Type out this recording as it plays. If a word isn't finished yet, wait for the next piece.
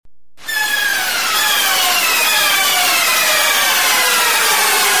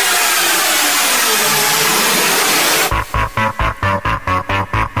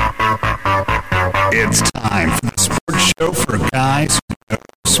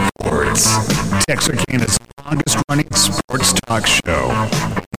Texarkana's longest-running sports talk show.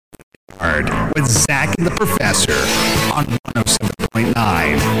 With Zach and the Professor on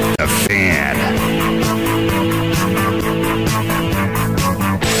 107.9 The Fan.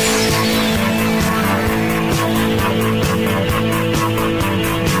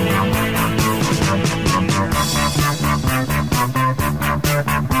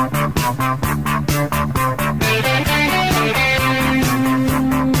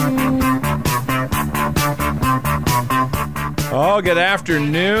 Oh, good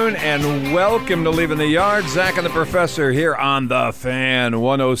afternoon and welcome to Leaving the Yard. Zach and the Professor here on The Fan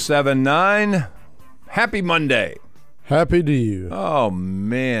 107.9. Happy Monday. Happy to you. Oh,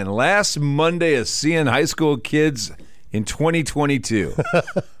 man. Last Monday of seeing high school kids in 2022.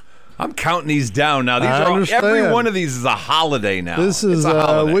 I'm counting these down now. Every one of these is a holiday now. This is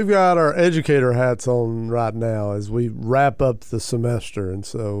we've got our educator hats on right now as we wrap up the semester, and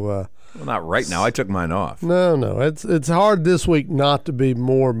so well, not right now. I took mine off. No. It's hard this week not to be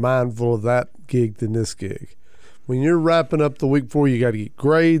more mindful of that gig than this gig. When you're wrapping up the week before, you got to get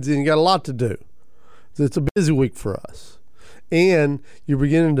grades, and you got a lot to do. It's a busy week for us, and you're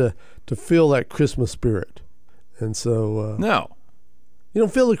beginning to feel that Christmas spirit, and so no. You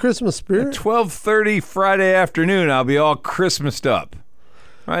don't feel the Christmas spirit? At 12:30 Friday afternoon, I'll be all Christmased up.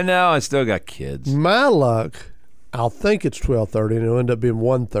 Right now, I still got kids. My luck, I'll think it's 12:30, and it'll end up being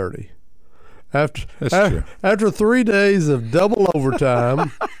 1:30. After 3 days of double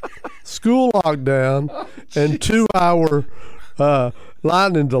overtime, school lockdown, and 2-hour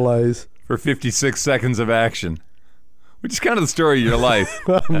lightning delays. For 56 seconds of action. Which is kind of the story of your life.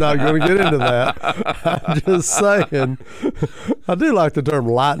 I'm not going to get into that. I'm just saying. I do like the term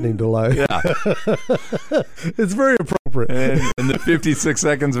lightning delay. Yeah. It's very appropriate. And the 56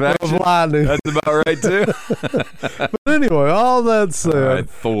 seconds of action. Of lightning. That's about right, too. But anyway, all that said. All right,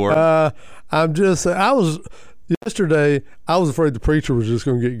 Thor. I'm just saying, yesterday, I was afraid the preacher was just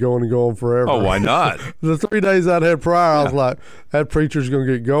going to get going and going forever. Oh, why not? The 3 days I'd had prior, I was like, that preacher's going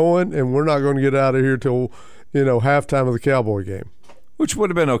to get going, and we're not going to get out of here till halftime of the Cowboy game. Which would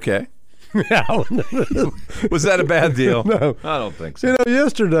have been okay. Was that a bad deal? No. I don't think so.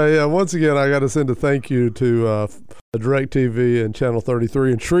 Yesterday, once again, I got to send a thank you to DirecTV and Channel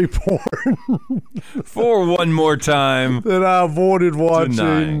 33 in Shreveport. For one more time. That I avoided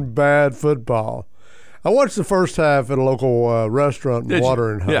watching bad football. I watched the first half at a local restaurant in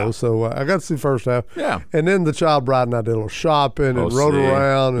Watering Hole, so I got to see the first half. Yeah. And then the child bride and I did a little shopping and rode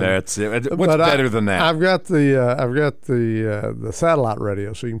around. That's it. What's better than that? I've got the satellite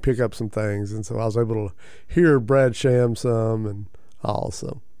radio, so you can pick up some things, and so I was able to hear Brad Sham some and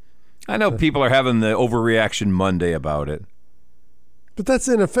also. I know people are having the overreaction Monday about it. But that's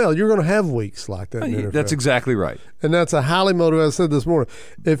NFL. You're going to have weeks like that in NFL. That's exactly right. And that's a highly motivated. I said this morning,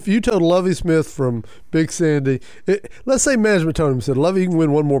 if you told Lovie Smith from Big Sandy, let's say management told him, said, Lovie, you can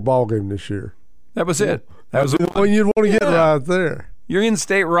win one more ball game this year. That was it. That was the one you'd want to get right there. You're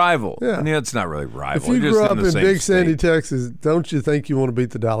in-state rival. Yeah. And it's not really rival. If you grew up in Big Sandy, state. Texas, don't you think you want to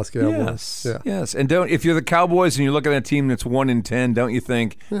beat the Dallas Cowboys? Yes. And if you're the Cowboys and you're looking at a team that's 1-10, don't you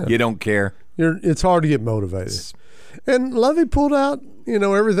think you don't care? It's hard to get motivated. And Lovie pulled out,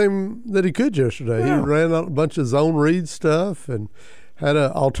 everything that he could yesterday. Yeah. He ran out a bunch of zone read stuff and had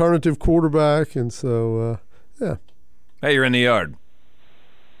an alternative quarterback. And so, Hey, you're in the yard.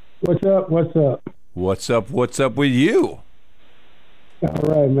 What's up? What's up with you? All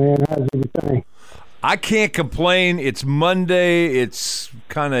right, man. How's everything? I can't complain. It's Monday. It's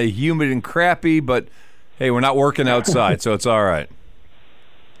kind of humid and crappy, but, hey, we're not working outside, so it's all right.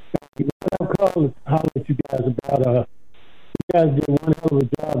 I'm calling to holler at you guys about you guys did one hell of a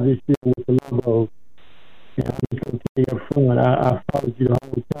job this year with the logos. And I'm just going to tell you up front, I followed you the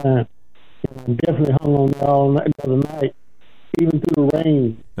whole time. And I definitely hung on there all night, the other night, even through the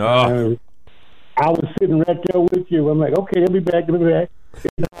rain. Oh. I was sitting right there with you. I'm like, okay, they'll be back. Every time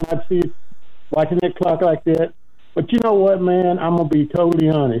I see it, watching that clock like that. But you know what, man? I'm going to be totally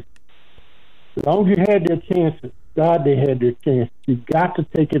honest. As long as you had their chances, God, they had their chance. You got to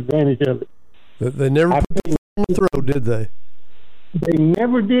take advantage of it. They never put it on the throat, did they? They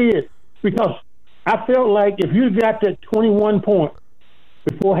never did. Because I felt like if you got that 21 points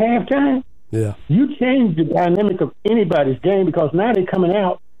before halftime, you changed the dynamic of anybody's game, because now they're coming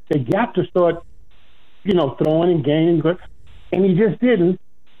out. They got to start, throwing and gaining. And he just didn't.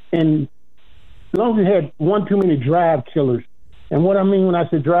 And as long as he had one too many drive killers. And what I mean when I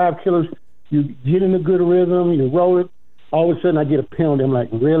say drive killers, you get in a good rhythm, you roll it, all of a sudden I get a penalty. I'm like,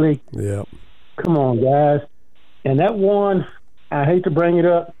 really? Yeah. Come on, guys. And that one, I hate to bring it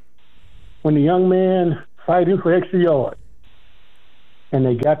up, when the young man fighting for extra yards, and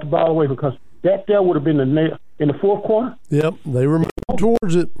they got the ball away because that there would have been in the fourth quarter. Yep, they were moving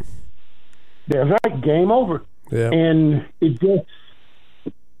towards it. That's right, game over. Yeah. And it just,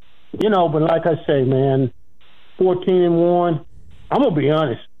 but like I say, man, 14-1. I'm gonna be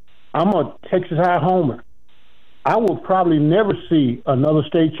honest. I'm a Texas High homer. I will probably never see another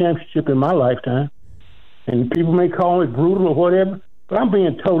state championship in my lifetime. And people may call it brutal or whatever, but I'm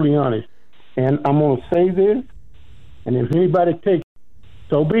being totally honest. And I'm going to say this, and if anybody takes it,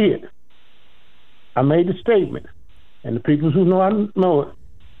 so be it. I made the statement, and the people who know I know it.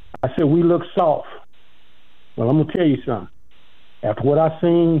 I said we look soft. Well, I'm going to tell you something. After what I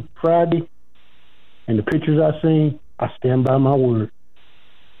seen Friday and the pictures I seen, I stand by my word.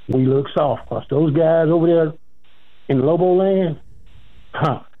 We look soft because those guys over there in Lobo land,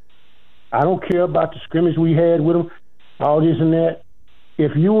 I don't care about the scrimmage we had with them, all this and that.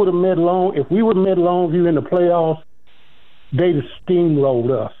 If we would have met Longview in the playoffs, they'd have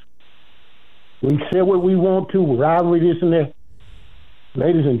steamrolled us. We said what we want to, rivalry, this and that.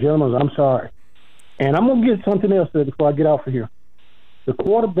 Ladies and gentlemen, I'm sorry. And I'm going to get something else there before I get off of here. The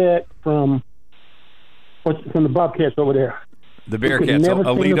quarterback from the Bobcats over there. The Bearcats,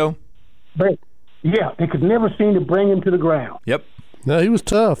 Alito? Yeah, they could never seem to bring him to the ground. Yep. No, he was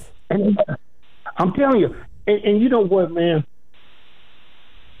tough. And I'm telling you, and you know what, man?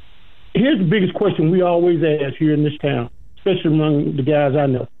 Here's the biggest question we always ask here in this town, especially among the guys I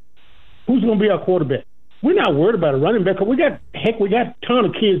know. Who's going to be our quarterback? We're not worried about a running back. We got a ton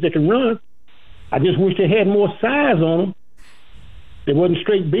of kids that can run. I just wish they had more size on them. They wasn't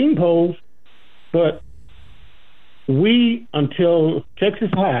straight bean poles. But we, until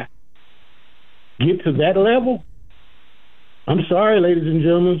Texas High get to that level, I'm sorry, ladies and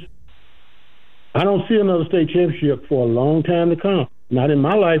gentlemen, I don't see another state championship for a long time to come. Not in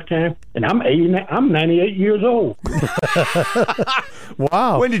my lifetime, and I'm 98 years old.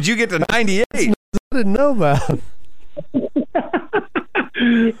 Wow! When did you get to 98? I didn't know that.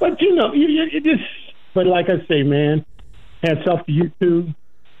 But you just. But like I say, man, hats off to you two.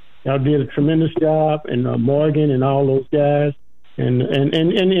 Y'all did a tremendous job, and Morgan and all those guys. And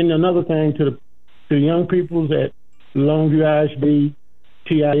another thing to the young people at Longview ISD,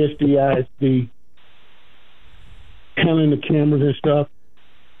 TISD, ISD, handling the cameras and stuff.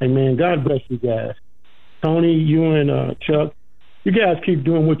 Hey, man, God bless you guys. Tony, you and Chuck, you guys keep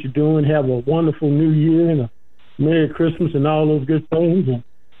doing what you're doing. Have a wonderful New Year and a Merry Christmas and all those good things. And,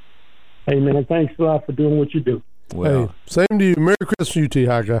 hey, man, thanks a lot for doing what you do. Well, hey, same to you. Merry Christmas, UT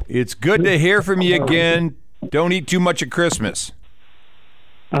High guy. It's good to hear from you again. Don't eat too much at Christmas.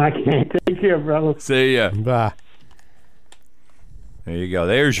 I can't. Take care, brother. See ya. Bye. There you go.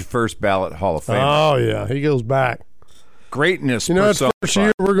 There's your first ballot Hall of Fame. Oh, yeah. He goes back. Greatness. It's first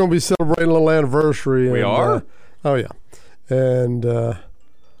year we're going to be celebrating a little anniversary. We are? Oh, yeah. And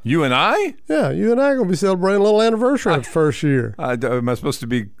you and I? Yeah, you and I are going to be celebrating a little anniversary of the first year. Am I supposed to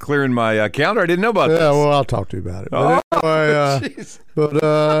be clearing my calendar? I didn't know about this. Yeah, well, I'll talk to you about it. But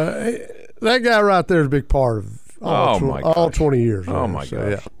that guy right there is a big part of all 20 years. Oh, my gosh.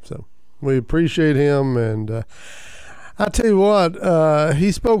 Yeah, so we appreciate him. And I tell you what,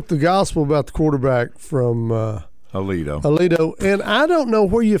 he spoke the gospel about the quarterback from Alito. And I don't know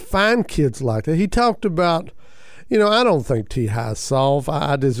where you find kids like that. He talked about, I don't think T-High's soft.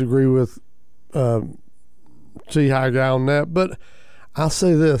 I disagree with T-High guy on that. But I'll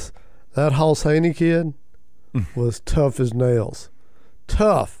say this. That Hoss Haney kid was tough as nails.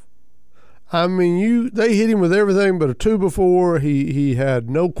 Tough. I mean, they hit him with everything but a 2-before. He had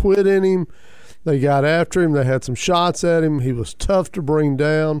no quit in him. They got after him. They had some shots at him. He was tough to bring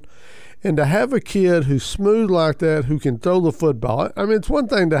down. And to have a kid who's smooth like that, who can throw the football. I mean, it's one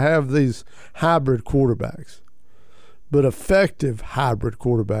thing to have these hybrid quarterbacks, but effective hybrid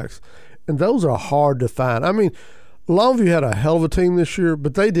quarterbacks. And those are hard to find. I mean, Longview had a hell of a team this year,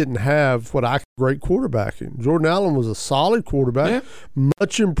 but they didn't have what I call great quarterbacking. Jordan Allen was a solid quarterback,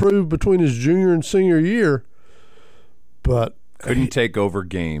 much improved between his junior and senior year, but couldn't take over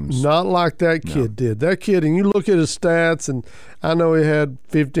games. Not like that kid did. That kid, and you look at his stats, and I know he had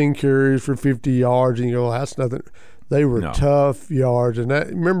 15 carries for 50 yards, and you go, that's nothing. They were tough yards, and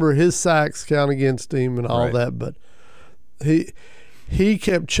remember his sacks count against him and all that, but he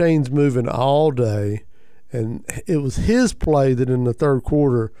kept chains moving all day, and it was his play that in the third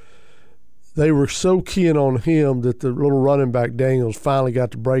quarter they were so keen on him that the little running back Daniels finally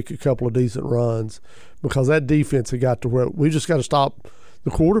got to break a couple of decent runs because that defense had got to where we just got to stop the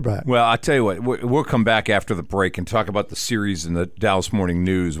quarterback. Well, I tell you what, we'll come back after the break and talk about the series in the Dallas Morning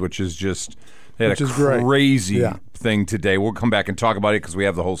News, which is just they had a crazy thing today. We'll come back and talk about it because we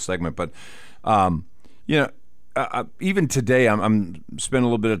have the whole segment. But, even today, I'm spending a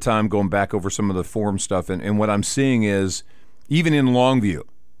little bit of time going back over some of the form stuff, and what I'm seeing is, even in Longview,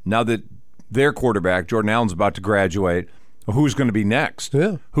 now that their quarterback, Jordan Allen's about to graduate, who's going to be next?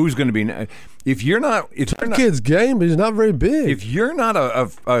 Yeah. Who's going to be next? If you're not... It's a kid's game, but he's not very big. If you're not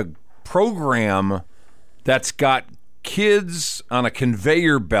a program that's got kids on a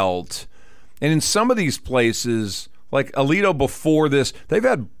conveyor belt, and in some of these places, like Aledo before this, they've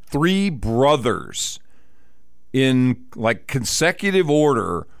had 3 brothers in like consecutive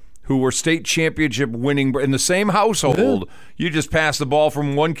order who were state championship winning in the same household. Yeah. You just pass the ball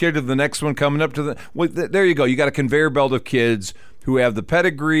from one kid to the next one, coming up to the. Well, there you go. You got a conveyor belt of kids who have the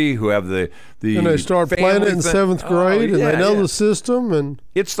pedigree, who have the and they start playing it in 7th grade, and they know the system. And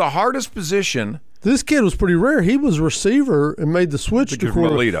it's the hardest position. This kid was pretty rare. He was receiver and made the switch to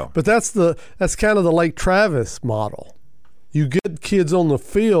quarterback. But that's kind of the Lake Travis model. You get kids on the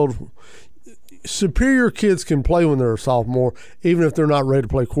field. Superior kids can play when they're a sophomore, even if they're not ready to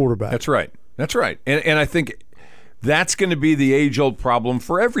play quarterback. That's right. And I think that's going to be the age-old problem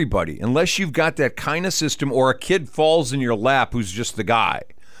for everybody, unless you've got that kind of system or a kid falls in your lap who's just the guy.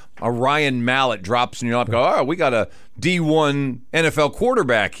 A Ryan Mallett drops in your lap, go, we got a D1 NFL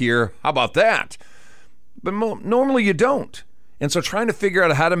quarterback here. How about that? But normally you don't. And so trying to figure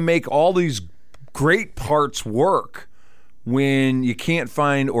out how to make all these great parts work when you can't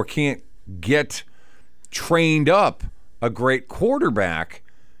find or can't get trained up a great quarterback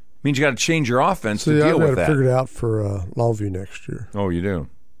means you got to change your offense to deal with that. I've got to figure it out for Longview next year. Oh, you do?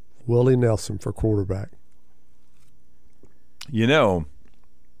 Willie Nelson for quarterback. And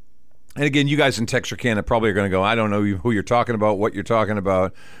again, you guys in Texarkana probably are going to go, I don't know who you're talking about, what you're talking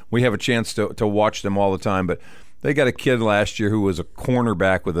about. We have a chance to watch them all the time, but they got a kid last year who was a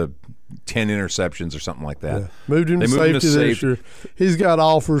cornerback with 10 interceptions or something like that. Yeah. Moved him to safety this year. He's got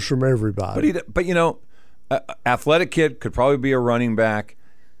offers from everybody. But athletic kid could probably be a running back.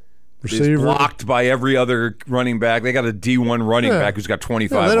 Receiver. He's blocked by every other running back. They got a D1 running back who's got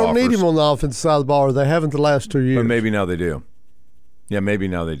 25 offers. They don't need him on the offensive side of the ball, or they haven't the last 2 years. But maybe now they do. Yeah, maybe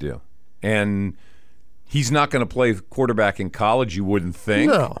now they do. And he's not going to play quarterback in college, you wouldn't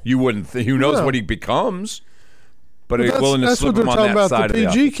think. No. You wouldn't think. Who knows what he becomes? But he's willing to slip him on that side of the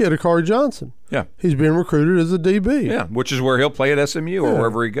That's what they're talking about, the PG kid, Akari Johnson. Yeah. He's being recruited as a DB. Yeah, which is where he'll play at SMU or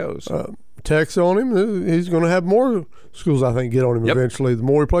wherever he goes. Tech's on him. He's going to have more schools, I think, get on him eventually, the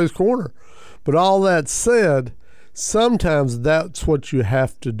more he plays corner. But all that said, sometimes that's what you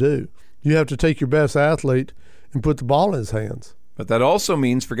have to do. You have to take your best athlete and put the ball in his hands. But that also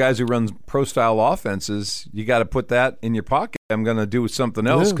means for guys who run pro-style offenses, you got to put that in your pocket. I'm going to do something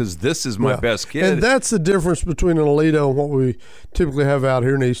else because this is my best kid. And that's the difference between an Aledo and what we typically have out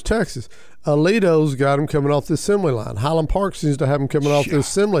here in East Texas. Aledo's got him coming off the assembly line. Highland Park seems to have him coming off the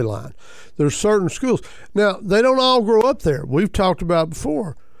assembly line. There's certain schools. Now, they don't all grow up there. We've talked about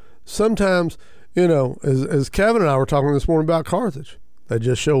before. Sometimes, as Kevin and I were talking this morning about Carthage, they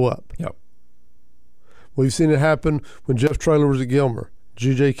just show up. Yep. We've seen it happen when Jeff Traylor was at Gilmer.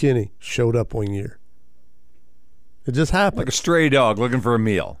 G.J. Kinney showed up one year. It just happened. Like a stray dog looking for a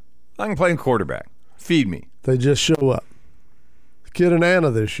meal. I can play quarterback. Feed me. They just show up. The kid in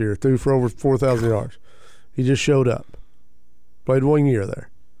Anna this year threw for over 4,000 yards. He just showed up. Played 1 year there.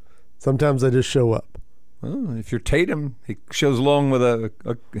 Sometimes they just show up. Well, if you're Tatum, he shows along with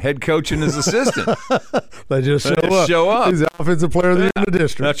a head coach and his assistant. They just show up. He's the offensive player of the year in the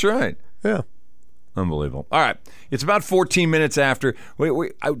district. That's right. Yeah. Unbelievable. All right. It's about 14 minutes after. I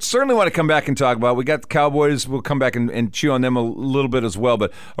certainly want to come back and talk about it. We got the Cowboys. We'll come back and chew on them a little bit as well.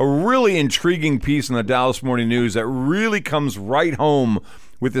 But a really intriguing piece in the Dallas Morning News that really comes right home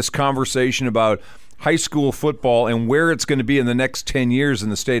with this conversation about high school football and where it's going to be in the next 10 years in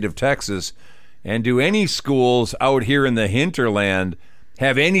the state of Texas. And do any schools out here in the hinterland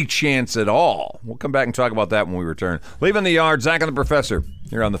have any chance at all? We'll come back and talk about that when we return. Leaving the Yard, Zach and the Professor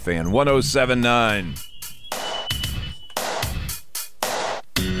here on The Fan, 107.9.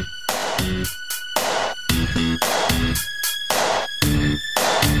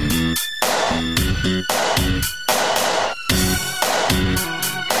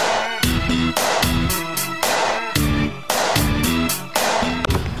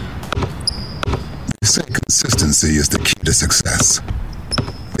 They say consistency is the key to success.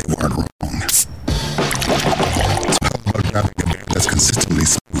 They weren't wrong. So how about grabbing a beer that's consistently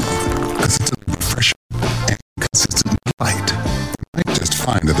smooth, consistently refreshing, and consistently light? You might just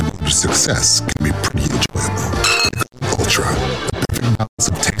find that the road to success can be pretty enjoyable. Ultra, the perfect balance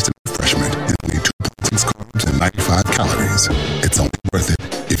of taste and refreshment in only 2.6 carbs and 95 calories. It's only worth it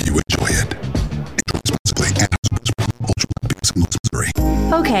if you enjoy it. Enjoy responsibly. Anheuser-Busch Ultra, Missouri.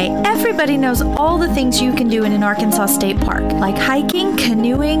 Okay. Okay, everybody knows all the things you can do in an Arkansas State Park, like hiking,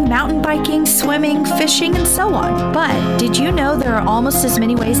 canoeing, mountain biking, swimming, fishing, and so on. But did you know there are almost as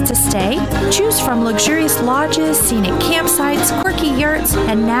many ways to stay? Choose from luxurious lodges, scenic campsites, quirky yurts,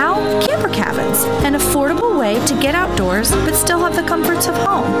 and now camper cabins. An affordable way to get outdoors but still have the comforts of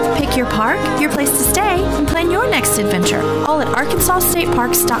home. Pick your park, your place to stay, and plan your next adventure, all at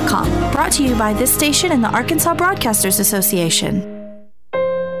ArkansasStateParks.com. Brought to you by this station and the Arkansas Broadcasters Association.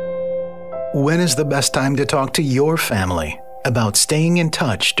 When is the best time to talk to your family about staying in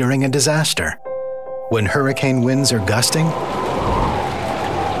touch during a disaster? When hurricane winds are gusting?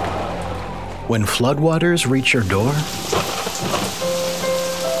 When floodwaters reach your door?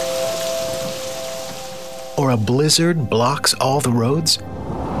 Or a blizzard blocks all the roads?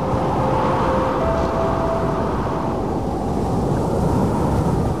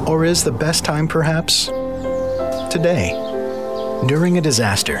 Or is the best time perhaps today? During a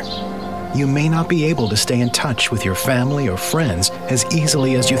disaster, you may not be able to stay in touch with your family or friends as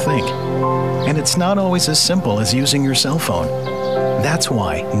easily as you think. And it's not always as simple as using your cell phone. That's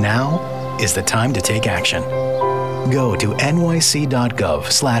why now is the time to take action. Go to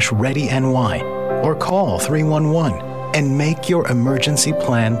nyc.gov/readyny or call 311 and make your emergency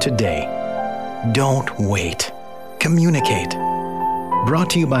plan today. Don't wait. Communicate. Brought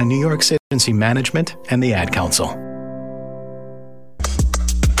to you by New York City Emergency Management and the Ad Council.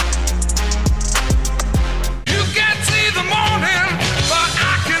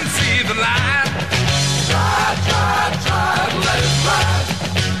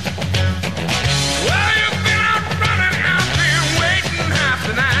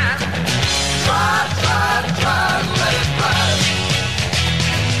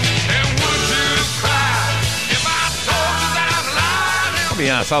 Be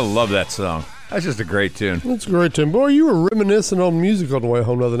honest, I love that song. That's just a great tune. It's a great tune. Boy, you were reminiscing on music on the way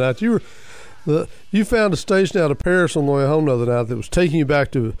home the other night. You found a station out of Paris on the way home the other night that was taking you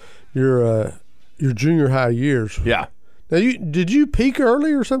back to your junior high years. Yeah. Now, did you peak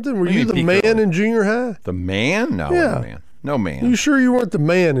early or something? Were you the man in junior high? The man? No, yeah. Man. No man. You sure you weren't the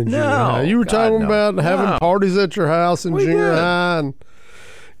man in junior high? You were talking about having parties at your house in junior high and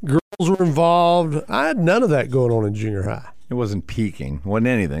girls were involved. I had none of that going on in junior high. It wasn't peaking. It wasn't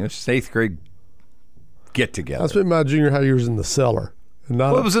anything. It was just 8th grade get-together. I spent my junior high years in the cellar. It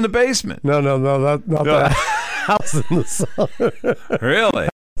was in the basement. No, not that. I was in the cellar. Really? I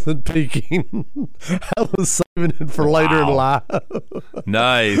wasn't peaking. I was saving it for later in life.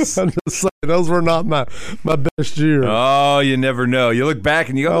 Nice. I'm just saying, those were not my best years. Oh, you never know. You look back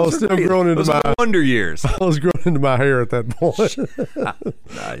and you go, I was still growing into my wonder years. I was growing into my hair at that point.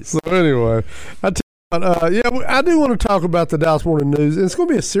 Nice. So anyway, I do want to talk about the Dallas Morning News. And it's going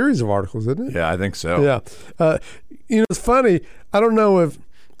to be a series of articles, isn't it? Yeah, I think so. Yeah. It's funny. I don't know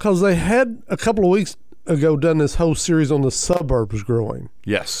because they had a couple of weeks ago done this whole series on the suburbs growing.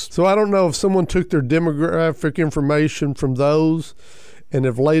 Yes. So I don't know if someone took their demographic information from those and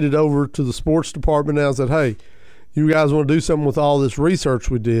have laid it over to the sports department now and said, hey, you guys want to do something with all this research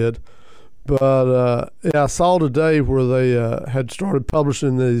we did. But, I saw today where they had started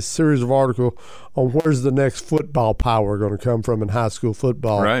publishing this series of articles on where's the next football power going to come from in high school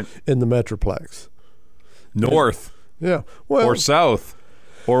football in the Metroplex. North. Yeah. Well, or south.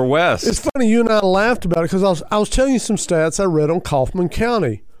 Or west. It's funny, you and I laughed about it because I was telling you some stats I read on Kaufman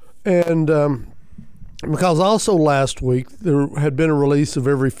County. And because also last week there had been a release of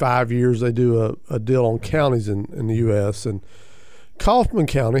every 5 years they do a deal on counties in the U.S., and Kaufman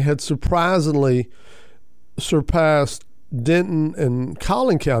County had surprisingly surpassed Denton and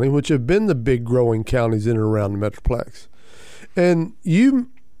Collin County, which have been the big growing counties in and around the Metroplex. And you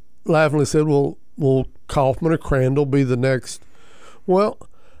laughingly said, well, will Kaufman or Crandall be the next? Well,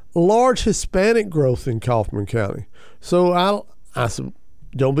 large Hispanic growth in Kaufman County. So I said,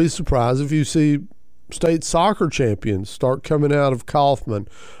 don't be surprised if you see state soccer champions start coming out of Kaufman,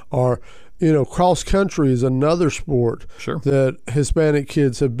 or cross country is another sport that Hispanic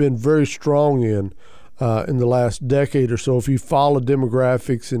kids have been very strong in the last decade or so, if you follow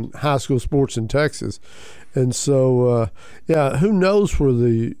demographics in high school sports in Texas. And so, who knows where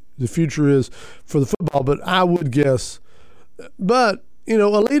the future is for the football, but I would guess. But,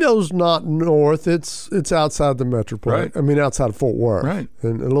 Alito's not north. It's outside the Metroplex. Right. I mean, outside of Fort Worth. Right.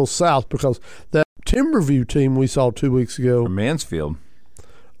 And a little south, because that Timberview team we saw 2 weeks ago. From Mansfield.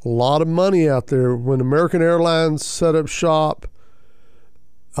 A lot of money out there. When American Airlines set up shop,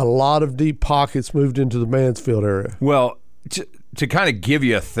 a lot of deep pockets moved into the Mansfield area. Well, to kind of give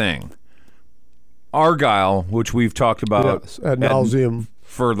you a thing, Argyle, which we've talked about ad nauseum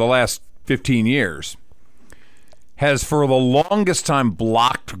for the last 15 years, has for the longest time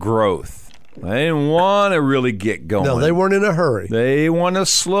blocked growth. They didn't want to really get going. No, they weren't in a hurry. They want to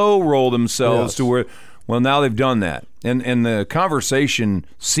slow roll themselves to where, well, now they've done that. And the conversation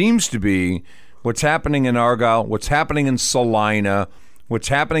seems to be what's happening in Argyle, what's happening in Salina, what's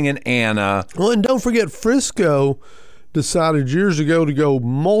happening in Anna. Well, and don't forget, Frisco decided years ago to go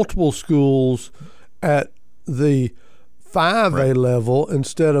multiple schools at the 5A level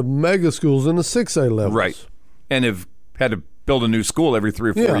instead of mega schools in the 6A levels. Right. And have had to build a new school every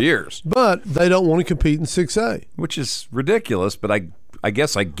 3 or 4 years. But they don't want to compete in 6A. Which is ridiculous, but I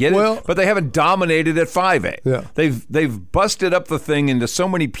guess I get it. But they haven't dominated at 5A. Yeah. They've busted up the thing into so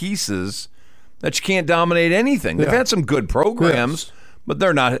many pieces that you can't dominate anything. They've had some good programs, but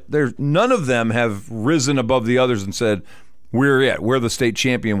none of them have risen above the others and said, we're the state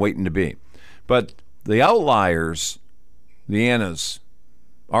champion waiting to be. But the outliers, the Annas,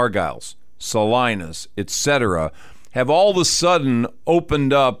 Argyles, Salinas, etc., have all of a sudden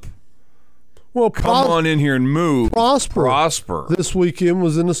opened up. Well, come on in here and move. Prosper. This weekend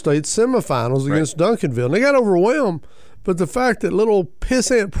was in the state semifinals against Duncanville. And they got overwhelmed. But the fact that little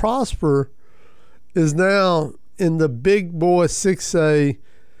pissant Prosper is now in the big boy 6A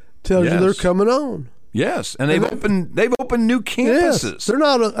tells you they're coming on. Yes, and they've opened new campuses.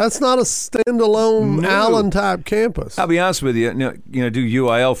 Yes, that's not a standalone Allen type campus. I'll be honest with you. Do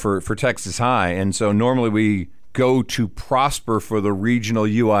UIL for Texas High, and so normally we go to Prosper for the regional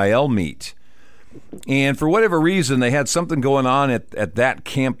UIL meet. And for whatever reason, they had something going on at that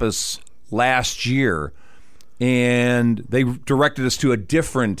campus last year, and they directed us to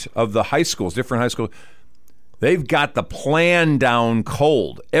different high schools. They've got the plan down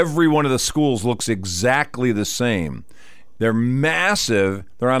cold. Every one of the schools looks exactly the same. They're massive.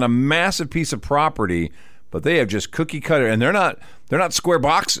 They're on a massive piece of property, but they have just cookie cutter, and they're not square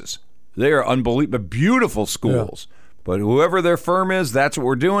boxes. They are unbelievable, beautiful schools. Yeah. But whoever their firm is, that's what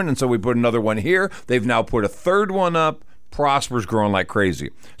we're doing, and so we put another one here. They've now put a third one up. Prosper's growing like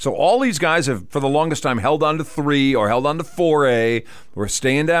crazy. So all these guys have, for the longest time, held on to 3 or held on to 4A. We're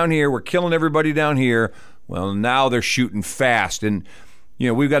staying down here. We're killing everybody down here. Well, now they're shooting fast, and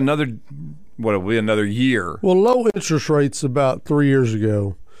we've got another year. Well, low interest rates about 3 years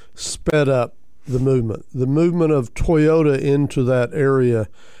ago sped up the movement. The movement of Toyota into that area,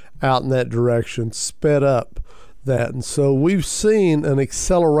 out in that direction, sped up that, and so we've seen an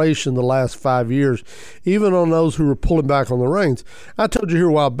acceleration the last 5 years, even on those who were pulling back on the reins. I told you here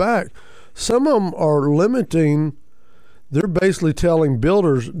a while back, some of them are limiting. They're basically telling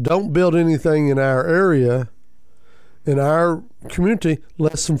builders, don't build anything in our area, in our community,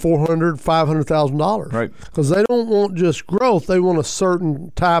 less than $400,000, $500,000. Right. Because they don't want just growth. They want a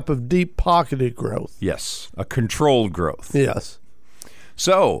certain type of deep-pocketed growth. Yes, a controlled growth. Yes.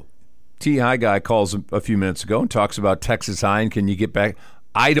 So, T-High guy calls a few minutes ago and talks about Texas High, and can you get back?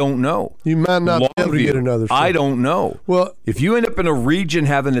 I don't know. You might not be able to get another shot. I don't know. Well, if you end up in a region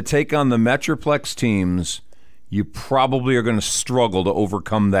having to take on the Metroplex teams, you probably are going to struggle to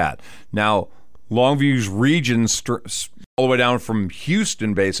overcome that. Now, Longview's region all the way down from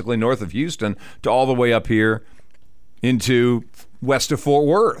Houston, basically, north of Houston, to all the way up here into west of Fort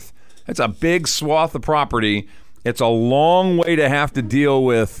Worth. It's a big swath of property. It's a long way to have to deal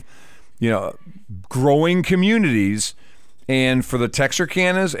with, growing communities. And for the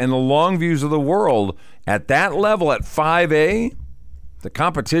Texarkanas and the Longviews of the world, at that level, at 5A, the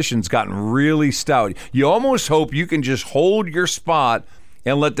competition's gotten really stout. You almost hope you can just hold your spot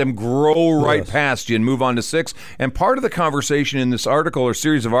and let them grow right past you and move on to 6. And part of the conversation in this article or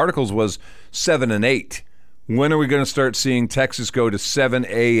series of articles was 7 and 8. When are we going to start seeing Texas go to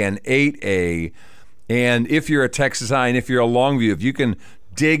 7A and 8A? And if you're a Texas High and if you're a Longview, if you can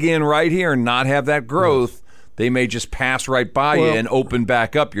dig in right here and not have that growth, they may just pass right by you and open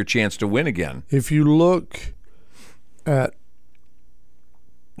back up your chance to win again. If you look at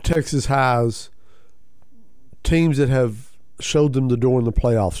Texas High's teams that have showed them the door in the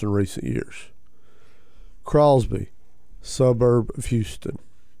playoffs in recent years, Crosby, suburb of Houston.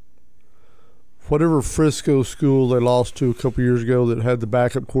 Whatever Frisco school they lost to a couple years ago that had the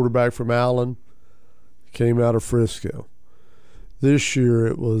backup quarterback from Allen came out of Frisco. This year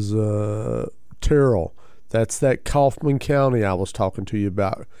it was Terrell. That's that Kaufman County I was talking to you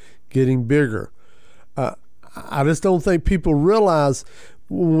about, getting bigger. I just don't think people realize,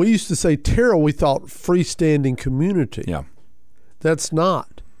 when we used to say Terrell, we thought freestanding community. Yeah. That's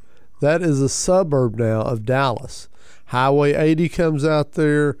not. That is a suburb now of Dallas. Highway 80 comes out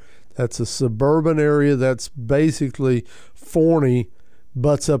there. That's a suburban area. That's basically Forney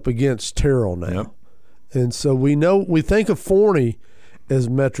butts up against Terrell now. Yep. And so we think of Forney as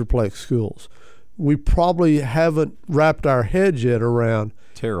Metroplex schools. we probably haven't wrapped our heads yet around.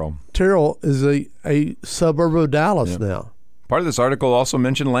 Terrell. Terrell is a suburb of Dallas now. Part of this article also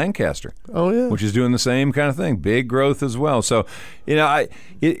mentioned Lancaster. Oh, yeah. Which is doing the same kind of thing, big growth as well. So,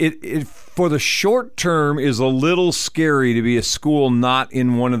 it for the short term is a little scary to be a school not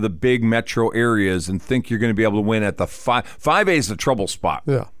in one of the big metro areas and think you're going to be able to win at the 5A is the trouble spot.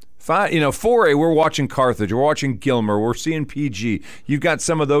 Yeah. 4A, we're watching Carthage, we're watching Gilmer, we're seeing PG. You've got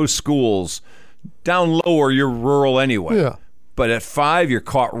some of those schools down lower. You're rural anyway. Yeah. But at 5, you're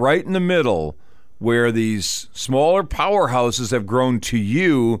caught right in the middle, where these smaller powerhouses have grown to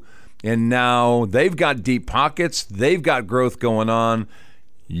you, and now they've got deep pockets, they've got growth going on.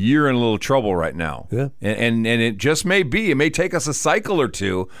 You're in a little trouble right now. Yeah. And it just may be. It may take us a cycle or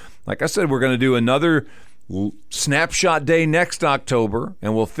two. Like I said, we're going to do another snapshot day next October,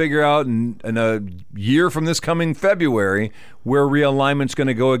 and we'll figure out in a year from this coming February where realignment's going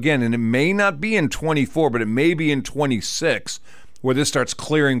to go again. And it may not be in 24, but it may be in 26, where this starts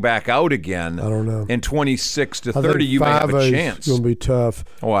clearing back out again. I don't know. And 26 to 30, you may have a chance. It's going to be tough.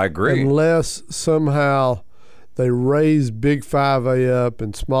 Oh, I agree. Unless somehow they raise big 5A up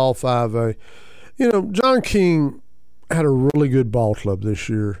and small 5A. John King had a really good ball club this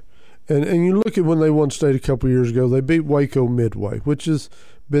year. And you look at when they won state a couple years ago, they beat Waco Midway, which has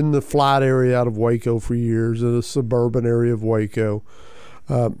been the flight area out of Waco for years, the suburban area of Waco.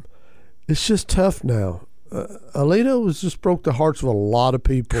 It's just tough now. Aledo has just broke the hearts of a lot of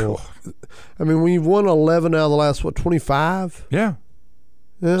people. I mean, when you've won 11 out of the last, 25? Yeah.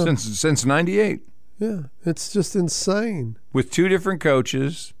 Since 98. Yeah, it's just insane. With 2 different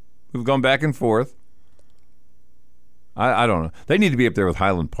coaches who've gone back and forth. I don't know. They need to be up there with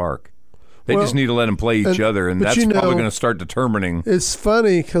Highland Park. They just need to let them play each other, and that's probably going to start determining. It's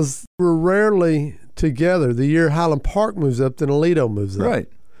funny because we're rarely together. The year Highland Park moves up, then Aledo moves up. Right.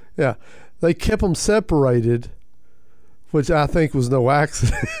 Yeah. They kept them separated, which I think was no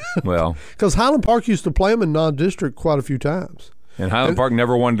accident. Well. Because Highland Park used to play them in non-district quite a few times. And Highland Park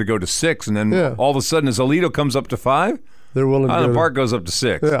never wanted to go to 6, and then all of a sudden, as Aledo comes up to 5, they're willing Highland Park goes up to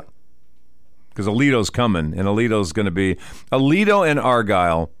 6. Yeah. Because Aledo's coming, and Aledo's going to be – Aledo and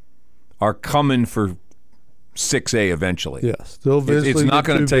Argyle are coming for 6A eventually. Yes. They'll eventually it's not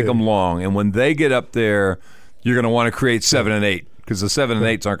going to take big. them long. And when they get up there, you're going to want to create 7 and 8 because the 7 and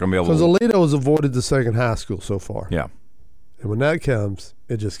 8s aren't going to be able to – Because Aledo has avoided the second high school so far. Yeah. And when that comes,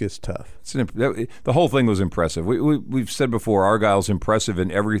 it just gets tough. The whole thing was impressive. We've said before, Argyle's impressive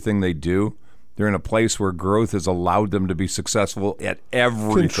in everything they do. They're in a place where growth has allowed them to be successful at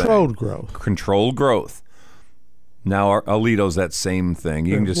everything. Controlled growth. Now Aledo's that same thing.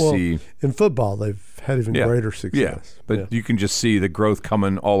 You can just see. In football, they've had even greater success. Yeah, but you can just see the growth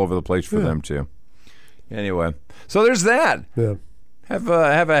coming all over the place for them too. Anyway, so there's that. Yeah. Have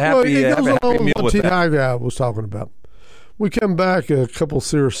a happy meal with that. T.I. guy was talking about. We come back, a couple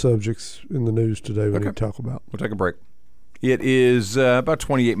serious subjects in the news today we need to talk about. We'll take a break. It is about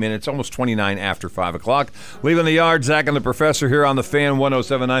 28 minutes, almost 29 after 5 o'clock. Leaving the yard, Zach and the Professor here on the Fan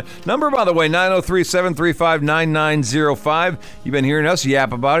 107.9. Number, by the way, 903-735-9905. You've been hearing us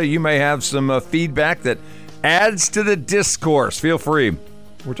yap about it. You may have some feedback that adds to the discourse. Feel free.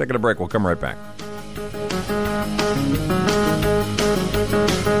 We're taking a break. We'll come right back.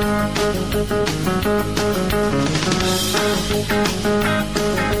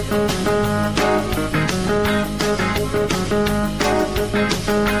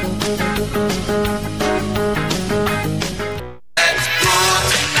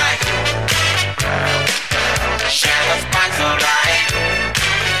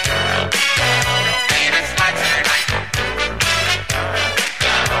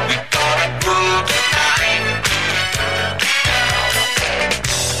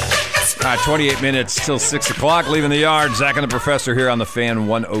 All right, 28 minutes till 6 o'clock. Leaving the yard, Zach and the Professor here on the Fan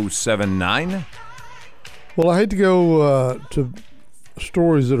 107.9. Well, I hate to go to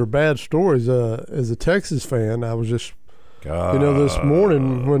stories that are bad stories. As a Texas fan, I was just, this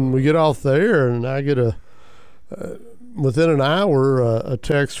morning when we get off the air and I get within an hour, a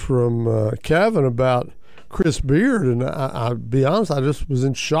text from Kevin about Chris Beard. And I'll be honest, I just was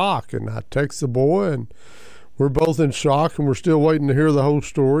in shock. And I text the boy, and we're both in shock, and we're still waiting to hear the whole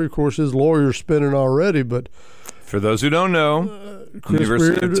story. Of course, his lawyer's spinning already, but for those who don't know,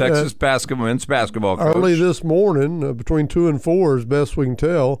 University of Texas men's basketball coach. Early this morning, between 2 and 4, as best we can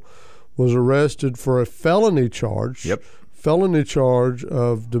tell, was arrested for a felony charge. Yep. Felony charge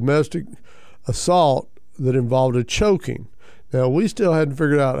of domestic assault that involved a choking. Now, we still hadn't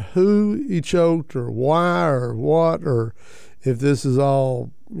figured out who he choked or why or what, or if this is all,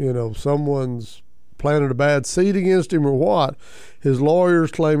 someone's planted a bad seed against him or what. His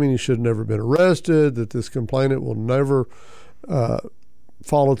lawyer's claiming he should have never been arrested, that this complainant will never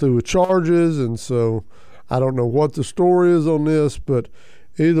follow through with charges. And so I don't know what the story is on this, but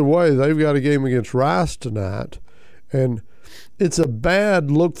either way, they've got a game against Rice tonight. And it's a bad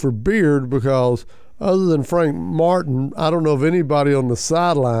look for Beard because other than Frank Martin, I don't know of anybody on the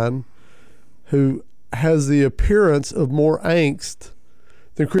sideline who has the appearance of more angst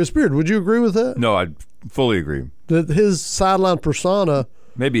than Chris Beard. Would you agree with that? No, I fully agree. That his sideline persona...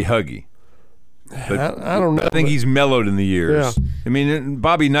 Maybe Huggy. But I don't know. I think he's mellowed in the years. Yeah. I mean,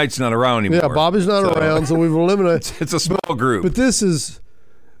 Bobby Knight's not around anymore. Yeah, Bobby's not around, so we've eliminated... It's a small group. But this is...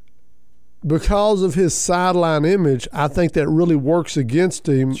 Because of his sideline image, I think that really works against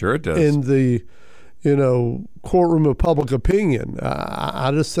him. Sure it does. In the, courtroom of public opinion.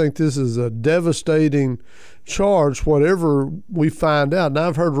 I just think this is a devastating charge, whatever we find out. And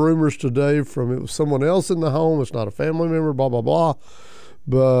I've heard rumors today from it was someone else in the home. It's not a family member, blah, blah, blah.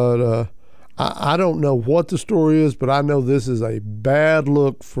 But I don't know what the story is, but I know this is a bad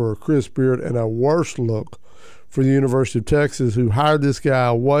look for Chris Beard and a worse look for the University of Texas, who hired this guy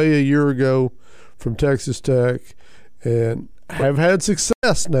away a year ago from Texas Tech and have had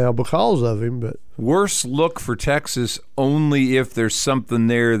success now because of him. But worse look for Texas only if there's something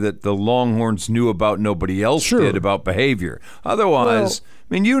there that the Longhorns knew about nobody else did about behavior. Otherwise,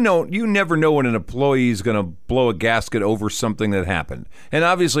 I mean, you never know when an employee is going to blow a gasket over something that happened. And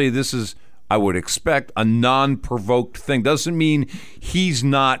obviously this is, I would expect, a non-provoked thing. Doesn't mean he's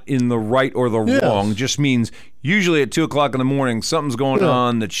not in the right or the wrong. Just means usually at 2 o'clock in the morning, something's going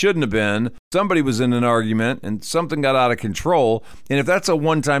on that shouldn't have been. Somebody was in an argument and something got out of control. And if that's a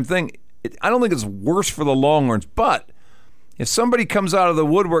one-time thing, I don't think it's worse for the Longhorns. But if somebody comes out of the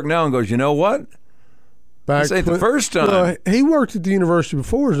woodwork now and goes, you know what? This ain't the first time. He worked at the university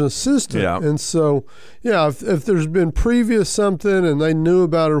before as an assistant. Yeah. And so, if there's been previous something and they knew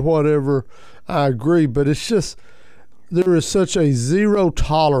about it or whatever, I agree. But it's just there is such a zero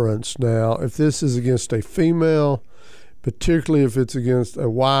tolerance now if this is against a female, particularly if it's against a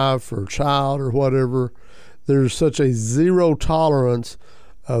wife or a child or whatever. There's such a zero tolerance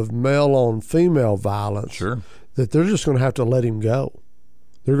of male on female violence that they're just going to have to let him go.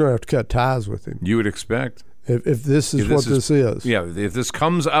 They're going to have to cut ties with him. You would expect. If this is what this is. Yeah, if this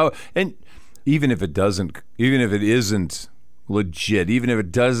comes out, and even if it isn't legit, even if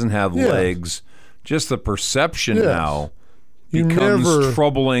it doesn't have legs, just the perception now becomes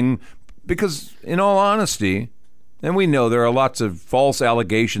troubling because, in all honesty, and we know there are lots of false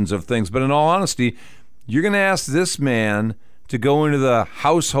allegations of things, but in all honesty, you're going to ask this man to go into the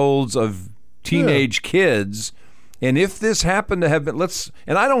households of teenage kids. And if this happened to have been,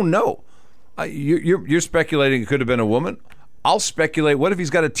 and I don't know, you're speculating it could have been a woman. I'll speculate, what if he's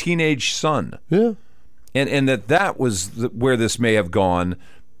got a teenage son? Yeah. And that was where this may have gone.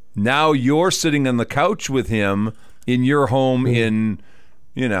 Now you're sitting on the couch with him in your home in,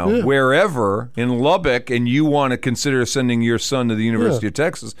 wherever, in Lubbock, and you want to consider sending your son to the University of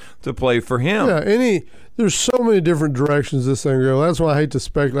Texas to play for him. Yeah, there's so many different directions this thing goes. That's why I hate to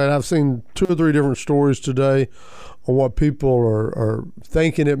speculate. I've seen 2 or 3 different stories today on what people are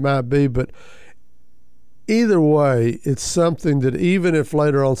thinking it might be, but either way, it's something that even if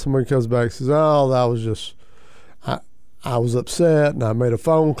later on somebody comes back and says, oh, that was just, I was upset and I made a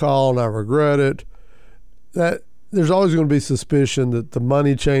phone call and I regret it, that there's always going to be suspicion that the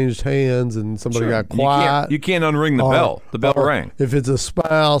money changed hands and somebody got quiet. You can't unring the bell. The bell rang. If it's a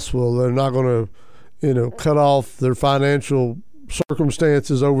spouse, well, they're not going to, cut off their financial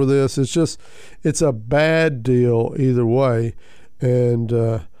circumstances over this. It's a bad deal either way. And,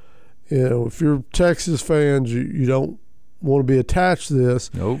 if you're Texas fans, you don't want to be attached to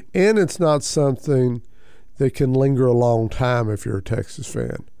this. Nope. And it's not something that can linger a long time if you're a Texas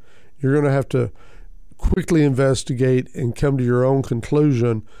fan. You're going to have to quickly investigate and come to your own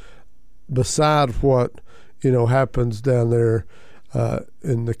conclusion beside what, happens down there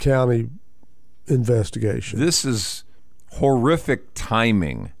in the county investigation. This is horrific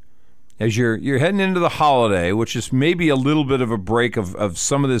timing as you're heading into the holiday, which is maybe a little bit of a break of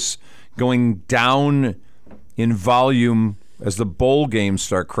some of this going down in volume as the bowl games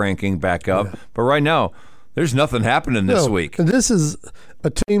start cranking back up. Yeah. But right now, there's nothing happening this week. And this is a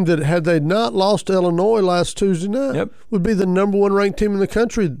team that, had they not lost to Illinois last Tuesday night, would be the number 1 ranked team in the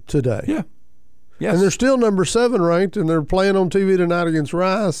country today. Yeah. Yes. And they're still number 7 ranked, and they're playing on TV tonight against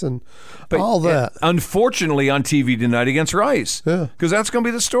Rice and all that. Unfortunately, on TV tonight against Rice. Yeah. Because that's going to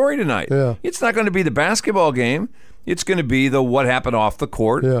be the story tonight. Yeah. It's not going to be the basketball game. It's going to be the what happened off the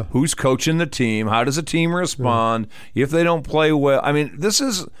court. Yeah. Who's coaching the team? How does the team respond? If they don't play well. I mean, this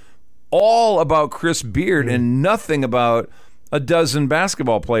is all about Chris Beard and nothing about a dozen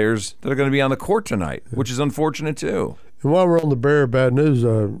basketball players that are going to be on the court tonight, which is unfortunate too. And while we're on the bearer of bad news,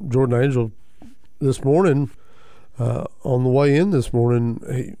 Jordan Angel this morning, on the way in this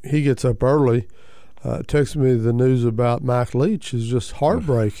morning, he gets up early, texted me the news about Mike Leach is just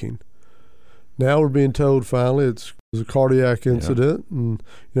heartbreaking. Now we're being told finally it was a cardiac incident, and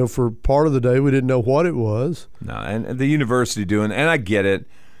for part of the day we didn't know what it was. No, and the university doing, and I get it.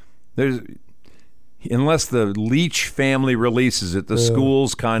 Unless the Leach family releases it, the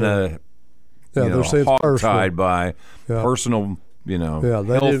school's kind of hog-tied by personal,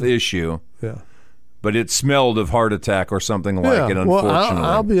 health issue. Yeah. But it smelled of heart attack or something like it, unfortunately. Well,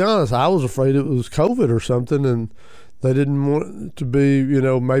 I'll be honest. I was afraid it was COVID or something, and they didn't want it to be,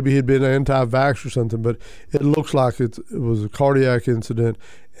 maybe he'd been anti-vax or something. But it looks like it was a cardiac incident,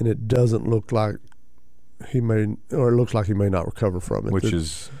 and it doesn't look like it looks like he may not recover from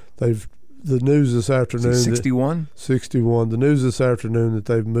it. The news this afternoon. 61? 61. The news this afternoon that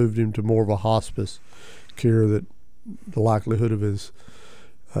they've moved him to more of a hospice care, that the likelihood of his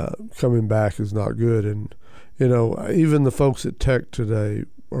coming back is not good. And, even the folks at Tech today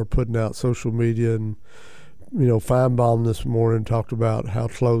are putting out social media, and, Feinbaum this morning talked about how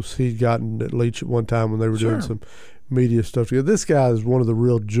close he'd gotten at Leach at one time when they were doing some media stuff together. This guy is one of the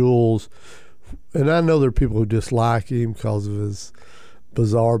real jewels, and I know there are people who dislike him because of his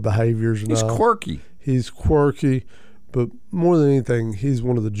bizarre behaviors. He's quirky. He's quirky, but more than anything, he's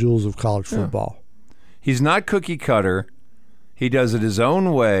one of the jewels of college football. He's not cookie cutter. He does it his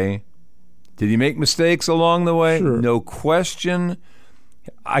own way. Did he make mistakes along the way? Sure. No question.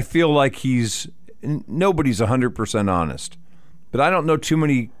 I feel like nobody's 100% honest, but I don't know too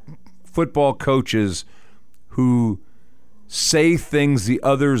many football coaches who say things the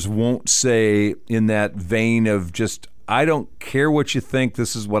others won't say, in that vein of just, I don't care what you think.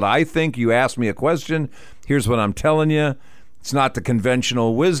 This is what I think. You asked me a question. Here's what I'm telling you. It's not the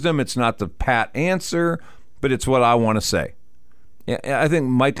conventional wisdom. It's not the pat answer, but it's what I want to say. I think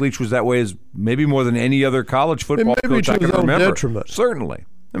Mike Leach was that way, as maybe more than any other college football coach I can remember. Detriment. Certainly.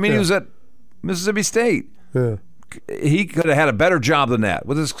 I mean, he was at Mississippi State. Yeah. He could have had a better job than that.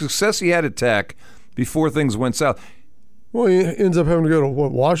 With the success he had at Tech before things went south. Well, he ends up having to go to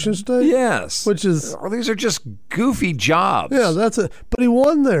Washington State? Yes. Which is... these are just goofy jobs. Yeah, that's it. But he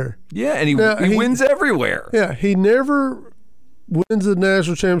won there. Yeah, and he wins everywhere. Yeah, he never wins the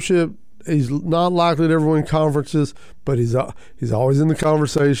national championship. He's not likely to ever win conferences, but he's always in the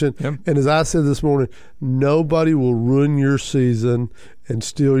conversation. Yep. And as I said this morning, nobody will ruin your season and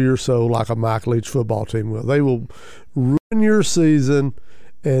steal your soul like a Mike Leach football team will. They will ruin your season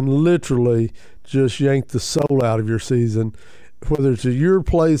and literally just yank the soul out of your season. Whether it's at your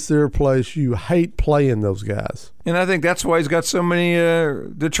place, their place, you hate playing those guys. And I think that's why he's got so many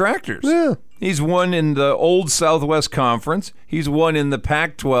detractors. Yeah. He's won in the old Southwest Conference. He's won in the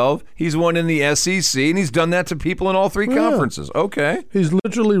Pac-12. He's won in the SEC, and he's done that to people in all three conferences. Okay. He's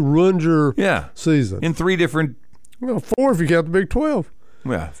literally ruined your season. In three different... 4 if you count the Big 12.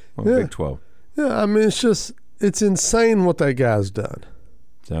 Yeah, Big 12. Yeah, I mean, it's insane what that guy's done.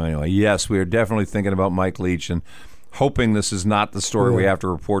 So anyway, yes, we are definitely thinking about Mike Leach and hoping this is not the story we have to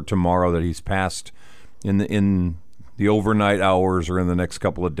report tomorrow, that he's passed in the overnight hours or in the next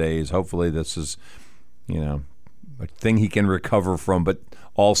couple of days. Hopefully this is, a thing he can recover from, but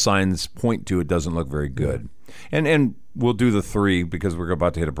all signs point to it doesn't look very good. And we'll do the 3 because we're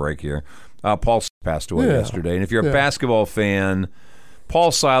about to hit a break here. Paul passed away yesterday, and if you're a basketball fan,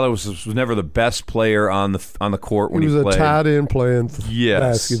 Paul Seiler was never the best player on the court when he played. He was a tight end playing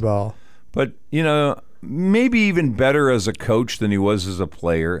basketball. But, maybe even better as a coach than he was as a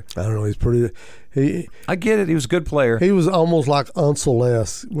player. I don't know. He's pretty... I get it. He was a good player. He was almost like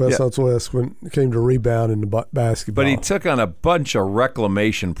Unseld-esque, Wes Unseld-esque, when it came to rebound in the basketball. But he took on a bunch of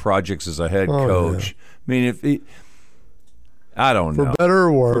reclamation projects as a head coach. Yeah. I mean, I don't know. For better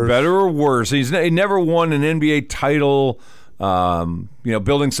or worse. For better or worse. He never won an NBA title,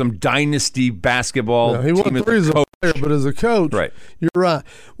 building some dynasty basketball team. He won 3 as a player, but as a coach, you're right.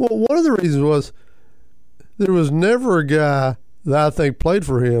 Well, one of the reasons was there was never a guy that I think played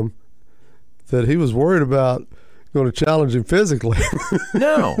for him that he was worried about going to challenge him physically.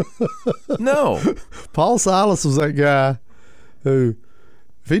 No. Paul Silas was that guy who,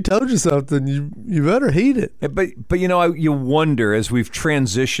 if he told you something, you better heed it. But you wonder, as we've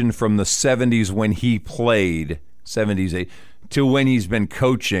transitioned from the 70s when he played, 70s, to when he's been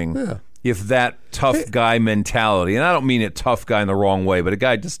coaching, if that tough guy mentality, and I don't mean a tough guy in the wrong way, but a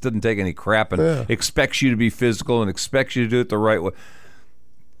guy just doesn't take any crap and expects you to be physical and expects you to do it the right way.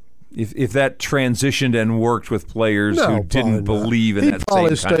 if that transitioned and worked with players who didn't believe in that same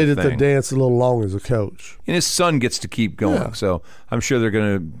kind of thing. He probably stayed at the dance a little long as a coach. And his son gets to keep going. So I'm sure they're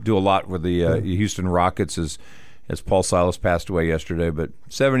going to do a lot with the Houston Rockets as Paul Silas passed away yesterday. But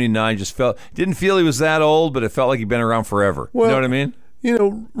 79 didn't feel he was that old, but it felt like he'd been around forever. Well, you know what I mean? You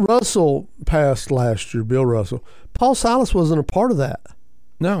know, Russell passed last year, Bill Russell. Paul Silas wasn't a part of that.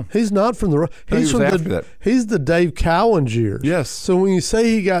 No, he's not from the. He's the Dave Cowens years. Yes. So when you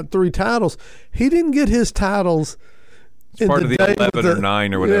say he got 3 titles, he didn't get his titles. It's part of the 11 or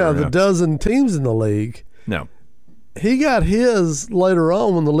 9 or whatever. Yeah, the dozen teams in the league. No, he got his later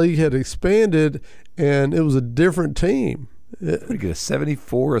on when the league had expanded and it was a different team. What did he get, a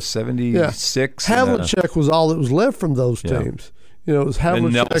 74, a 76? Yeah. Havlicek was all that was left from those teams. You know, it was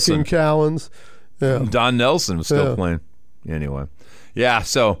Havlicek and Cowens. Yeah. Don Nelson was still playing. Anyway. Yeah,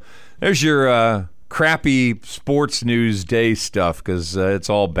 so there's your crappy sports news day stuff because it's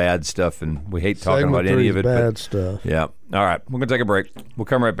all bad stuff and we hate talking about any of it. Bad stuff. Yeah. All right, we're going to take a break. We'll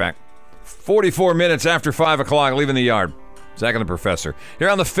come right back. 44 minutes after 5 o'clock, leaving the yard. Zach and the Professor here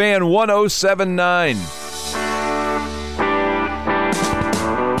on the Fan 107.9.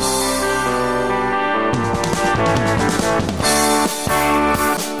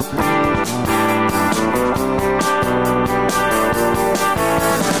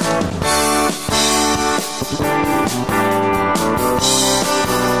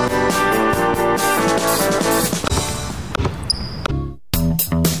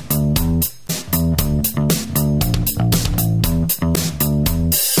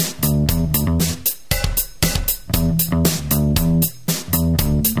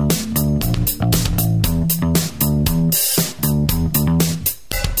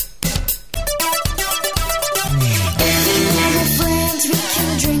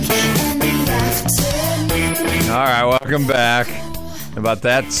 Welcome back. About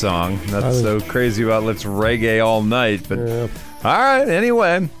that song. Not so crazy about Let's Reggae All Night. But all right,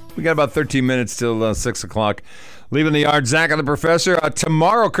 anyway, we got about 13 minutes till 6 o'clock. Leaving the yard, Zach and the Professor.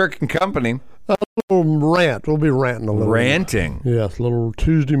 Tomorrow, Kirk and Company. A little rant. We'll be ranting a little. Ranting? Yes, a little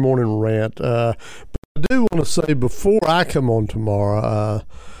Tuesday morning rant. But I do want to say, before I come on tomorrow,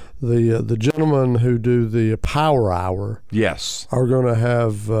 the gentlemen who do the Power Hour are going to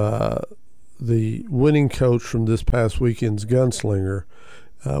have the winning coach from this past weekend's Gunslinger.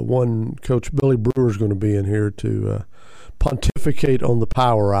 One Coach Billy Brewer is going to be in here to pontificate on the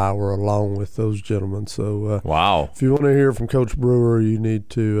Power Hour along with those gentlemen. So if you want to hear from Coach Brewer, you need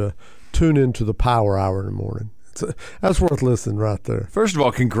to tune into the Power Hour in the morning. That's worth listening right there. First of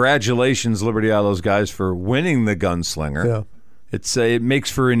all, congratulations, Liberty Eye, those guys, for winning the Gunslinger. Yeah. It makes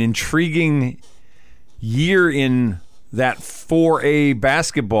for an intriguing year in that 4A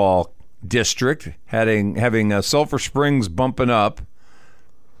basketball district, having Sulphur Springs bumping up,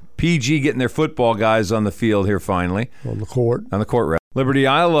 PG getting their football guys on the field here finally. On the court. Right. Liberty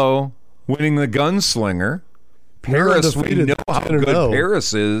Ilo winning the Gunslinger. Paris, we know how good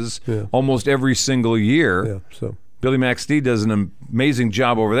Paris is almost every single year. Yeah, so Billy McStee does an amazing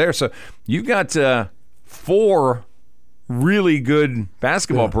job over there. So you've got 4 really good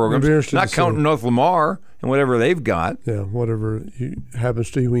basketball programs, not counting North Lamar and whatever they've got. Yeah, whatever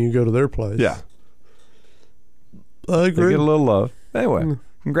happens to you when you go to their place. Yeah. I agree. They get a little love. Anyway,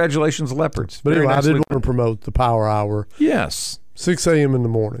 congratulations, Leopards. But anyway, I did want to promote the Power Hour. Yes. 6 a.m. in the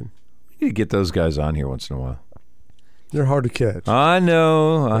morning. You need to get those guys on here once in a while. They're hard to catch. I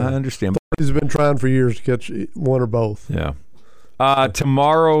know. I understand. He's been trying for years to catch one or both. Yeah.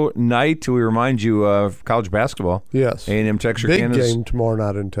 Tomorrow night, we remind you of college basketball. Yes. A&M Texarkana. Big game tomorrow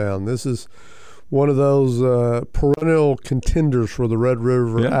night in town. This is one of those perennial contenders for the Red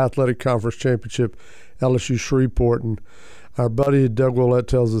River Athletic Conference Championship, LSU Shreveport. And our buddy Doug Willett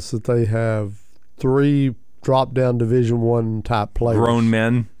tells us that they have 3 drop-down Division I type players. Grown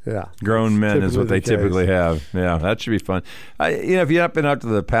men. Yeah. Grown men is what they typically have. Yeah, that should be fun. If you haven't been out to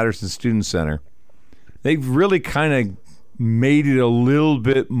the Patterson Student Center, they've really kind of made it a little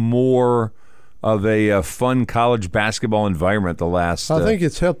bit more of a fun college basketball environment the last... I think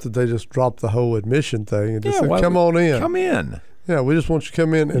it's helped that they just dropped the whole admission thing and just said, come on in. Come in. Yeah, we just want you to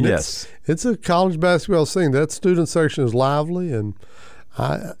come in. And it's a college basketball scene. That student section is lively, and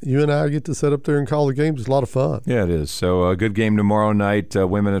you and I get to sit up there and call the games. It's a lot of fun. Yeah, it is. So a good game tomorrow night.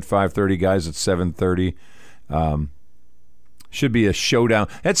 Women at 5:30, guys at 7:30. Should be a showdown.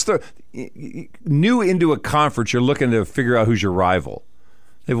 That's the new into a conference. You're looking to figure out who's your rival.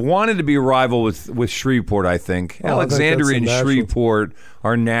 They've wanted to be a rival with Shreveport, I think. Alexandria and Shreveport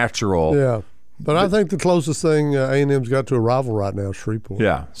are natural. Yeah. But I think the closest thing A&M's got to a rival right now is Shreveport.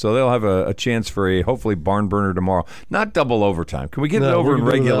 Yeah, so they'll have a chance for a hopefully barn burner tomorrow. Not double overtime. Can we get it over in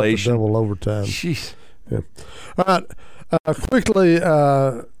regulation? Double overtime. Jeez. Yeah. All right. Quickly, who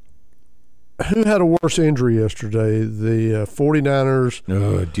had a worse injury yesterday? The 49ers,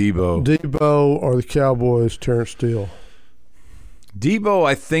 Debo, or the Cowboys, Terrence Steele? Debo,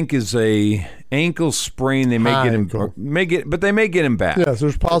 I think, is a ankle sprain. They may get him, but they may get him back. Yes,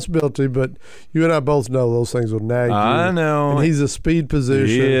 there's a possibility, but you and I both know those things will nag you. I know. And he's a speed position.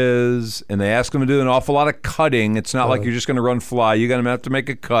 He is, and they ask him to do an awful lot of cutting. It's not like you're just going to run fly. You're going to have to make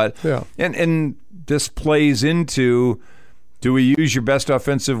a cut. Yeah. And this plays into, do we use your best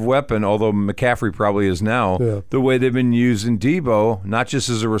offensive weapon, although McCaffrey probably is now, the way they've been using Debo, not just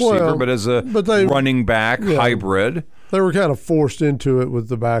as a receiver, but as a running back hybrid. They were kind of forced into it with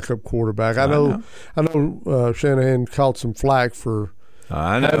the backup quarterback. I know Shanahan caught some flack for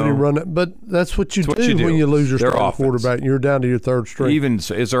having him run it, but that's what you do when you lose your starting quarterback and you're down to your third string. Even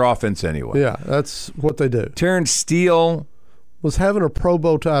it's their offense anyway. Yeah, that's what they do. Terrence Steele was having a Pro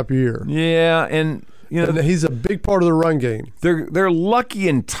Bowl type year. Yeah, and he's a big part of the run game. They're lucky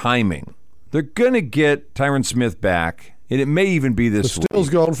in timing. They're going to get Tyron Smith back. And it may even be this week. Steele's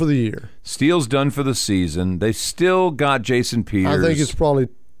gone for the year. Steele's done for the season. They still got Jason Peters. I think it's probably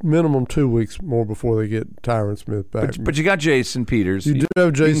minimum 2 weeks more before they get Tyron Smith back. But you got Jason Peters. You do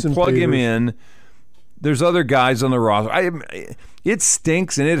have Jason Peters. You can plug him in. There's other guys on the roster. It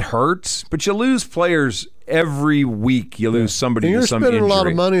stinks and it hurts, but you lose players every week. You lose somebody to some injury. You're spending a lot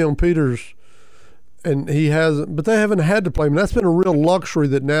of money on Peters, and he hasn't. But they haven't had to play him. That's been a real luxury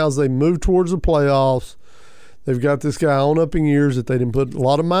that now as they move towards the playoffs, they've got this guy on up in years that they didn't put a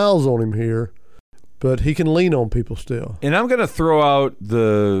lot of miles on him here, but he can lean on people still. And I'm going to throw out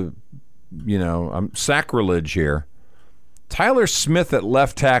the, sacrilege here. Tyler Smith at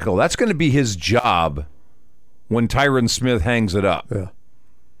left tackle, that's going to be his job when Tyron Smith hangs it up. Yeah.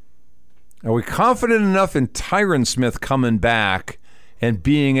 Are we confident enough in Tyron Smith coming back and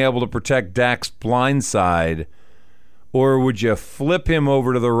being able to protect Dak's blind side? Or would you flip him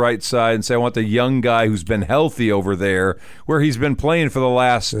over to the right side and say, I want the young guy who's been healthy over there, where he's been playing for the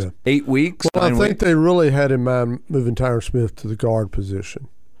last 8 weeks? Well, I think they really had in mind moving Tyron Smith to the guard position.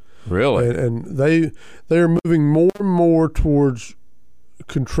 Really? And they are moving more and more towards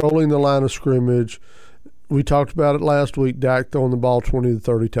controlling the line of scrimmage. We talked about it last week, Dak throwing the ball 20 to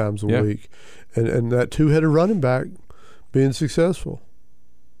 30 times a week. And that two-headed running back being successful.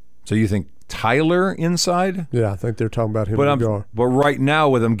 So you think Tyler inside? Yeah, I think they're talking about him in the guard. But right now,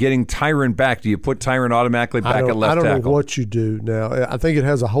 with them getting Tyron back, do you put Tyron automatically back at left tackle? I don't know what you do now. I think it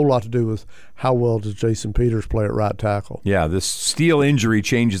has a whole lot to do with how well does Jason Peters play at right tackle. Yeah, this Steele injury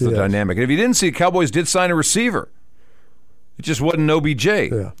changes the dynamic. And if you didn't see, Cowboys did sign a receiver. It just wasn't OBJ.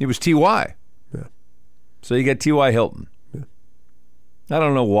 Yeah. It was T.Y. Yeah. So you got T.Y. Hilton. Yeah. I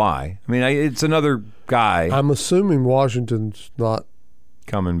don't know why. I mean, it's another guy. I'm assuming Washington's not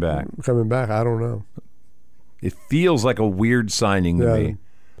coming back. I don't know. It feels like a weird signing to me.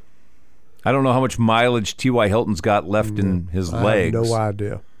 I don't know how much mileage T.Y. Hilton's got left in his legs. I have no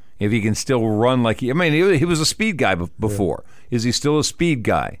idea. If he can still run like he was a speed guy before. Yeah. Is he still a speed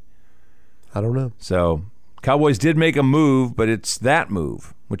guy? I don't know. So Cowboys did make a move, but it's that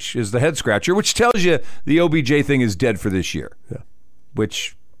move, which is the head scratcher, which tells you the OBJ thing is dead for this year. Yeah.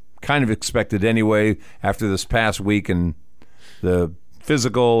 Which kind of expected anyway after this past week and the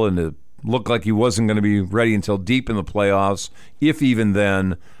physical, and it looked like he wasn't going to be ready until deep in the playoffs, if even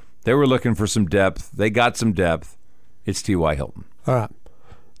then. They were looking for some depth. They got some depth. It's T.Y. Hilton. All right.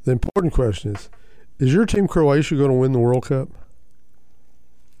 The important question is your team Croatia going to win the World Cup?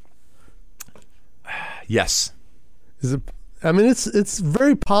 Yes. Is it? I mean, it's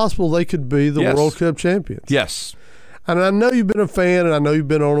very possible they could be the World Cup champions. Yes. And I know you've been a fan, and I know you've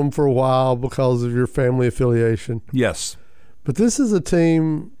been on them for a while because of your family affiliation. Yes. But this is a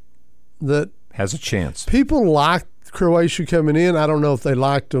team that has a chance. People liked Croatia coming in. I don't know if they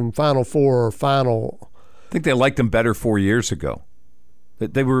liked them Final Four or Final. I think they liked them better 4 years ago.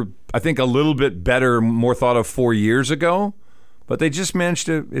 They were, I think, a little bit better, more thought of 4 years ago. But they just managed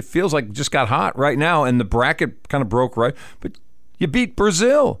to, it feels like just got hot right now, and the bracket kind of broke right. But you beat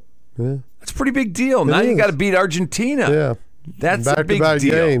Brazil. Yeah. That's a pretty big deal. Now you got to beat Argentina. Yeah. That's a big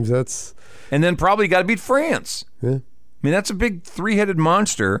deal. Games. And then probably got to beat France. Yeah. I mean, that's a big three-headed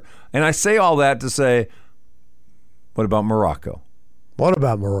monster. And I say all that to say, what about Morocco? What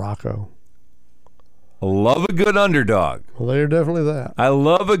about Morocco? I love a good underdog. Well, they're definitely that. I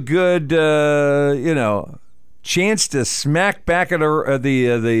love a good, chance to smack back at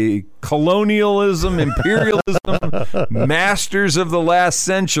the colonialism, imperialism, masters of the last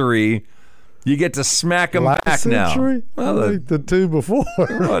century You get to smack them Last back century? now. Well, the two before.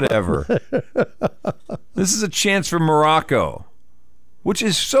 Whatever. This is a chance for Morocco, which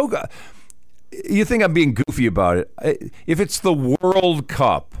is so good. You think I'm being goofy about it. If it's the World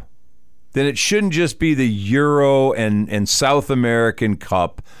Cup, then it shouldn't just be the Euro and South American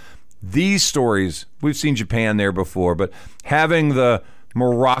Cup. These stories, we've seen Japan there before, but having the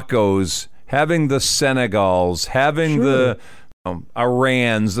Moroccos, having the Senegals, having the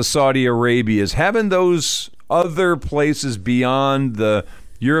Irans, the Saudi Arabias, having those other places beyond the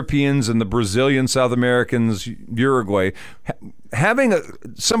Europeans and the Brazilians, South Americans, Uruguay, having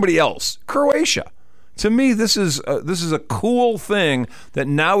somebody else, Croatia. To me, this is a cool thing that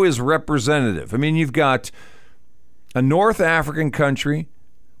now is representative. I mean, you've got a North African country,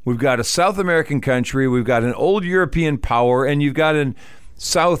 we've got a South American country, we've got an old European power, and you've got an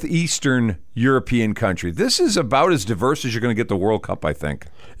Southeastern European country. This is about as diverse as you're going to get the World Cup, I think.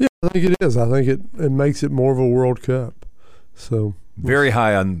 Yeah, I think it is. I think it makes it more of a World Cup. So very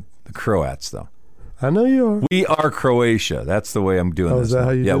high on the Croats, though. I know you are. We are Croatia. That's the way I'm doing this. Is that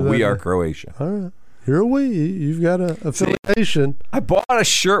how you do that? We are Croatia. All right. You're a we. You've got an affiliation. I bought a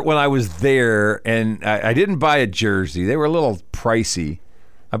shirt when I was there, and I didn't buy a jersey. They were a little pricey.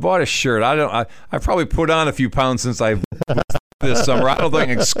 I bought a shirt. I probably put on a few pounds since I this summer. I don't think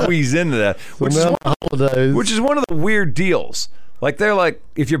I can squeeze into that. Which is one of the weird deals. Like they're like,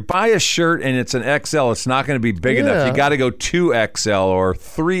 if you buy a shirt and it's an XL, it's not going to be big enough. You got to go 2XL or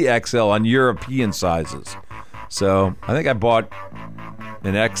 3XL on European sizes. So I think I bought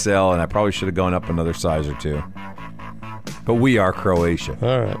an XL, and I probably should have gone up another size or two. But we are Croatia.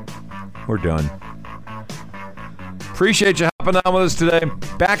 All right. We're done. Appreciate you hopping on with us today.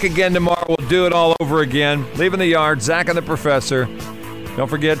 Back again tomorrow. We'll do it all over again. Leaving the Yard, Zach and the Professor. Don't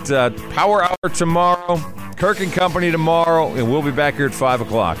forget Power Hour tomorrow, Kirk and Company tomorrow, and we'll be back here at 5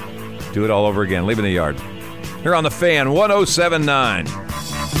 o'clock. Do it all over again. Leaving the Yard. Here on the Fan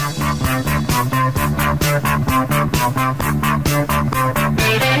 107.9.